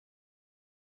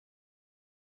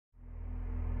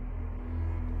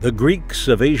The Greeks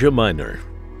of Asia Minor,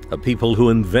 a people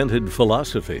who invented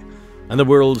philosophy and the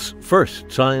world's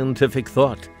first scientific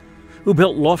thought, who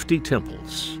built lofty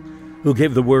temples, who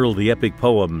gave the world the epic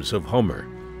poems of Homer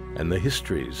and the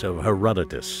histories of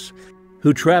Herodotus,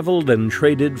 who traveled and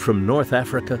traded from North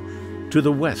Africa to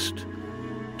the West,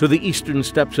 to the eastern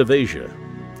steppes of Asia,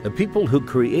 a people who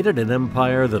created an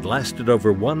empire that lasted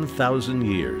over 1,000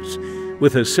 years,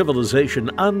 with a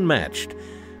civilization unmatched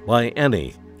by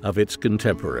any of its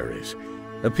contemporaries,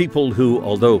 a people who,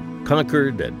 although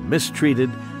conquered and mistreated,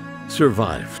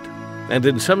 survived, and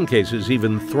in some cases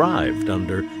even thrived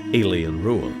under alien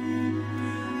rule.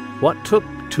 What took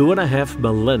 2.5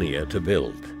 millennia to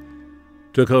build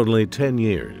took only 10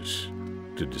 years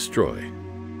to destroy.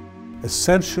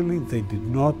 Essentially, they did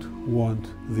not want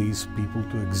these people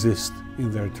to exist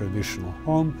in their traditional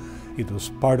home. It was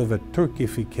part of a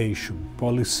Turkification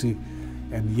policy,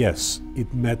 and yes,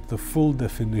 it met the full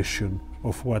definition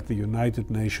of what the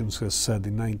United Nations has said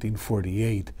in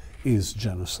 1948 is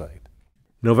genocide.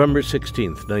 November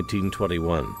 16,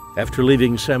 1921, after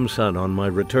leaving Samsun on my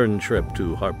return trip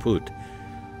to Harput,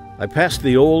 I passed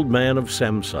the old man of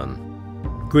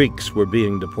Samsun. Greeks were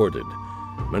being deported.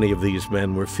 Many of these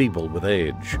men were feeble with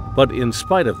age, but in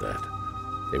spite of that,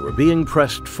 they were being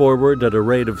pressed forward at a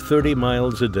rate of 30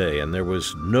 miles a day, and there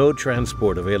was no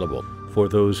transport available for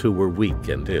those who were weak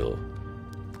and ill.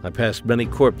 I passed many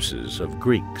corpses of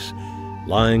Greeks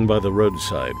lying by the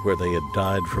roadside where they had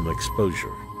died from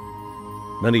exposure.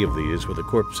 Many of these were the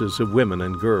corpses of women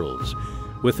and girls,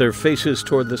 with their faces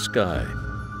toward the sky,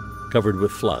 covered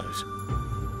with flies.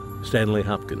 Stanley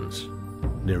Hopkins,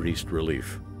 Near East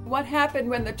Relief. What happened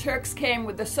when the Turks came,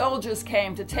 when the soldiers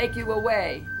came to take you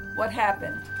away? What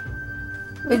happened?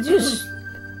 We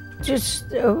just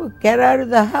get out of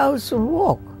the house and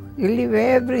walk. You leave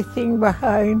everything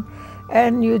behind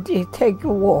and you take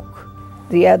a walk.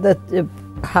 The other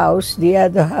house,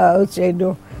 you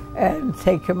know, and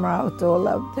take them out, all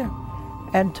of them.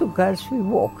 And took us, we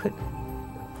walked.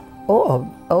 Oh,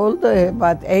 all the,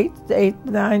 about 8,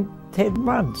 9, 10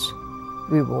 months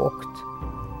we walked.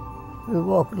 We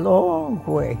walked long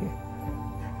way.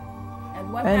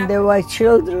 And what And happened? there were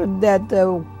children that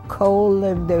were cold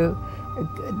and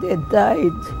they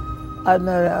died on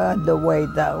the way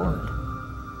down,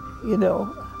 you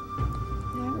know.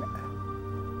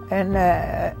 And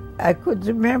I could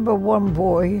remember one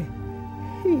boy,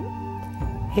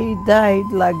 he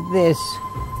died like this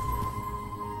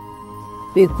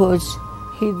because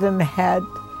he didn't had,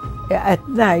 at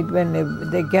night when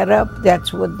they get up,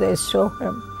 that's what they saw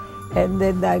him. And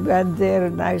then I went there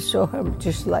and I saw him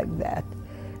just like that.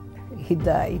 He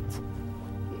died.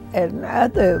 And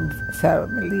other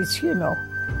families, you know.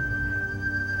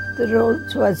 The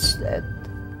road was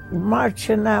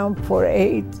marching out for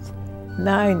 8,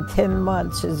 9, 10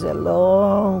 months is a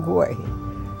long way,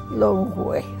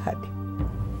 honey,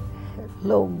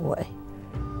 long way.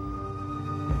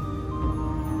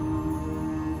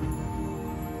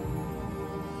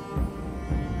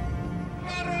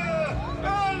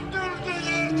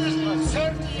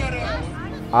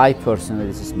 I personally,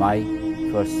 this is my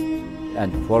first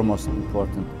and foremost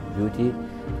important duty,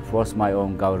 to force my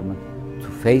own government to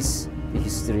face the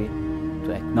history,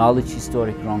 to acknowledge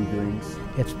historic wrongdoings.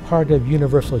 It's part of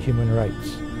universal human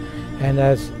rights. And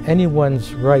as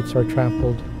anyone's rights are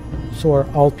trampled, so are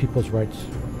all people's rights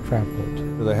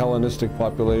trampled. The Hellenistic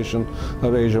population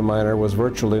of Asia Minor was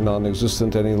virtually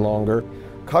non-existent any longer.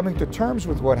 Coming to terms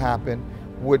with what happened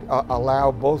would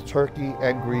allow both Turkey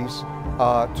and Greece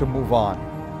to move on.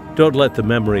 Don't let the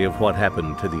memory of what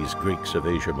happened to these Greeks of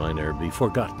Asia Minor be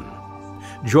forgotten.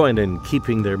 Join in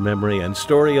keeping their memory and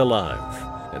story alive,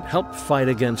 and help fight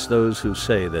against those who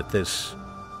say that this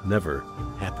never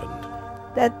happened.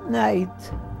 That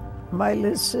night, my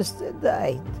little sister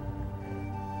died.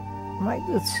 My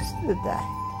little sister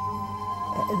died.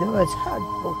 And it was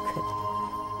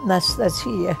heartbroken.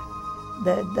 Nastasia,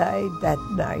 that died that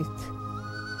night.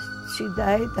 She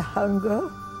died of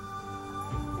hunger.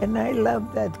 And I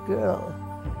loved that girl.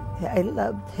 I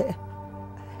loved her.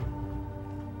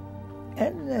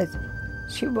 And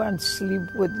she wanted to sleep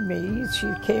with me.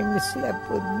 She came and slept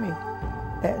with me.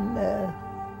 And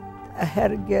I had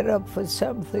to get up for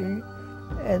something.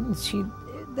 And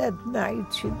that night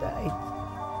she died.